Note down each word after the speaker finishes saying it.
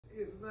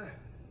Isn't that?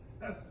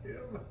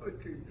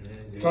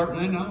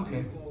 Starting now?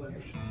 Okay.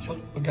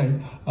 Okay.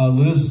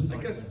 Liz,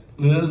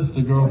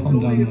 the girl from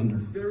down under.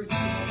 Very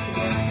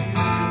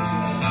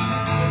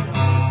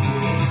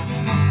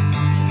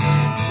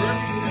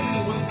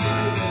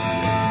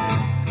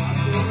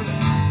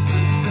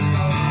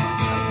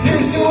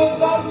Here's to a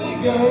lovely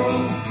girl,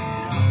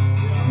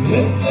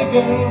 with the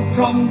girl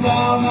from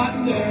down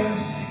under.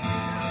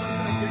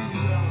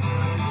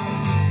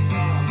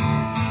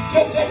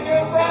 She'll take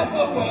your breath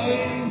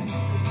away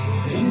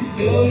and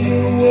fill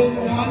you with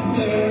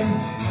wonder.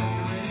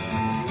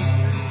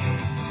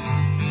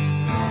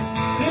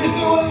 Here's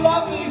to a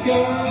lovely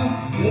girl,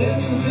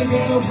 this is the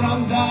girl from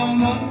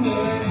down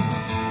under.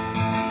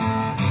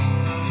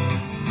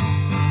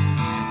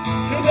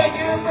 She'll take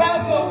your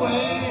breath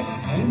away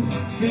and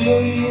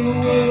fill you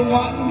with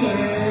wonder.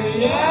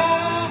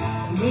 Yeah,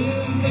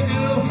 this is the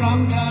girl from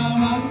down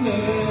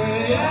under.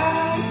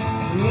 Yeah,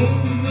 this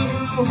is the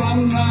girl from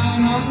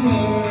down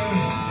under.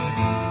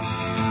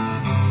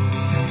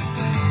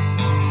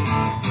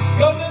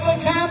 Go to the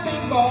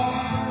camping bar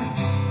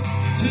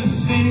to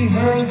see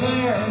her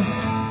there.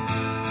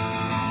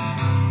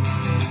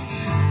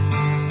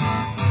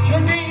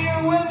 She'll greet you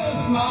with a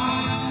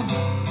smile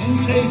and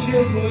chase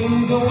your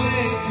blues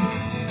away.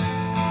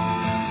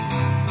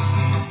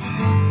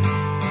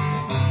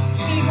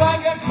 She's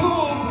like a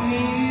cool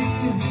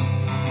breeze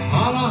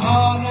on a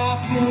hot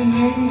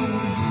afternoon.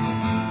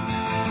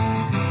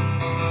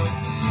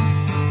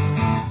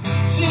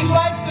 She's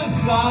like the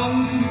sun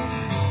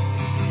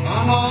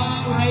on a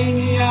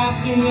rainy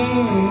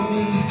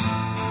afternoon.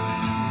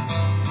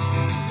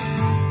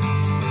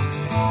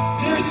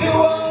 Here's to a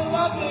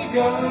lovely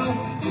girl,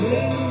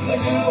 with the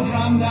girl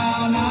from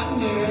down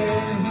under.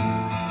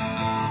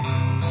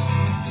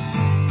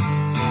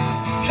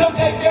 She'll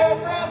take your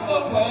breath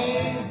away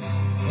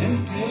and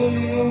fill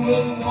you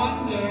with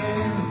wonder.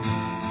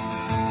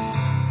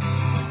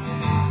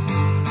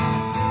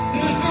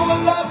 Here's to a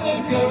lovely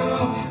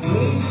girl,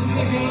 with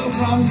the girl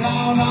from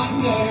down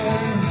under.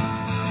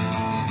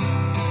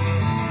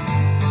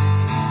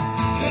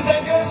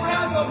 Take your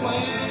breath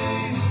away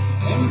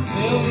and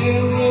fill you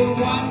with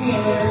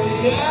wonder.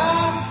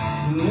 Yeah,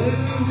 this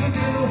is the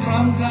girl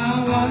from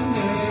down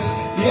under.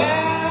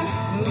 Yeah,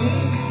 this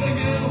is the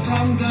girl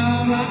from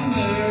down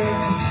under.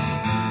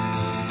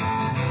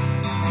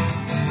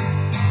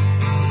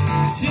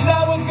 She's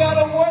always got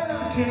a word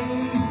or two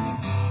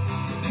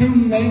to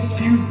make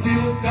you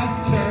feel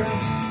better.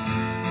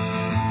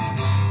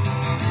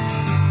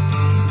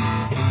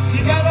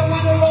 She's got a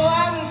wonderful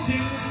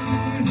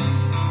attitude,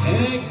 and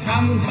it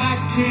comes back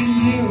to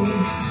you.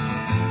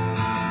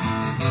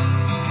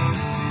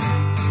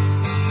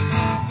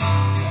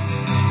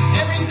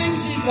 Everything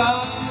she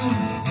does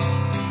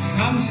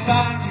comes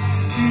back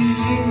to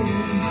you.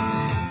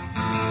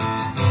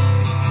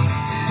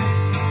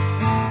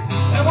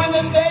 And when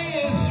the day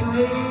is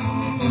through,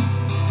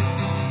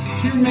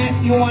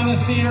 you want to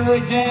see her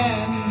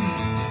again.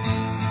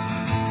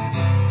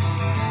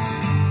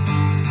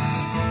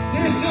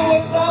 Here's to a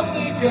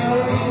lovely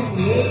girl,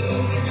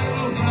 little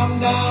girl from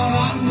down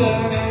under.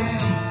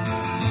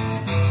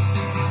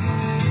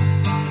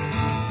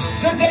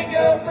 She'll take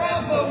your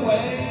breath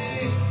away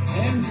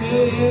and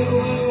fill you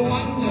with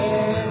wonder.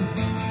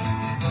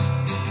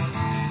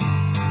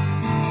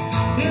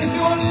 Here's to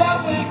a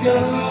lovely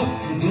girl,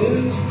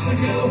 little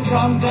girl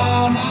from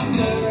down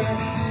under.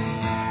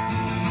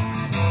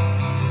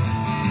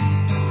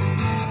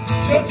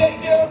 She'll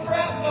take your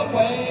breath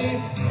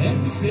away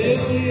and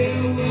fill you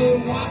with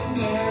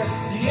wonder.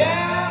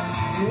 Yeah,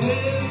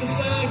 Liz,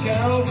 the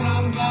girl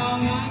from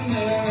down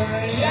under.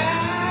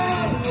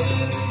 Yeah,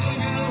 Liz, the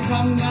girl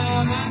from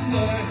down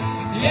under.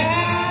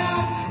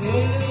 Yeah,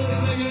 Liz,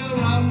 the girl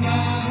from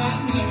down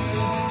under.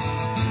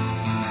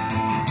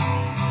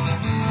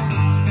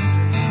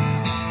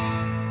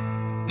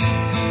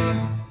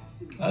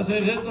 I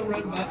said hit the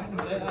red button.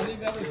 I think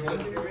that was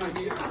good.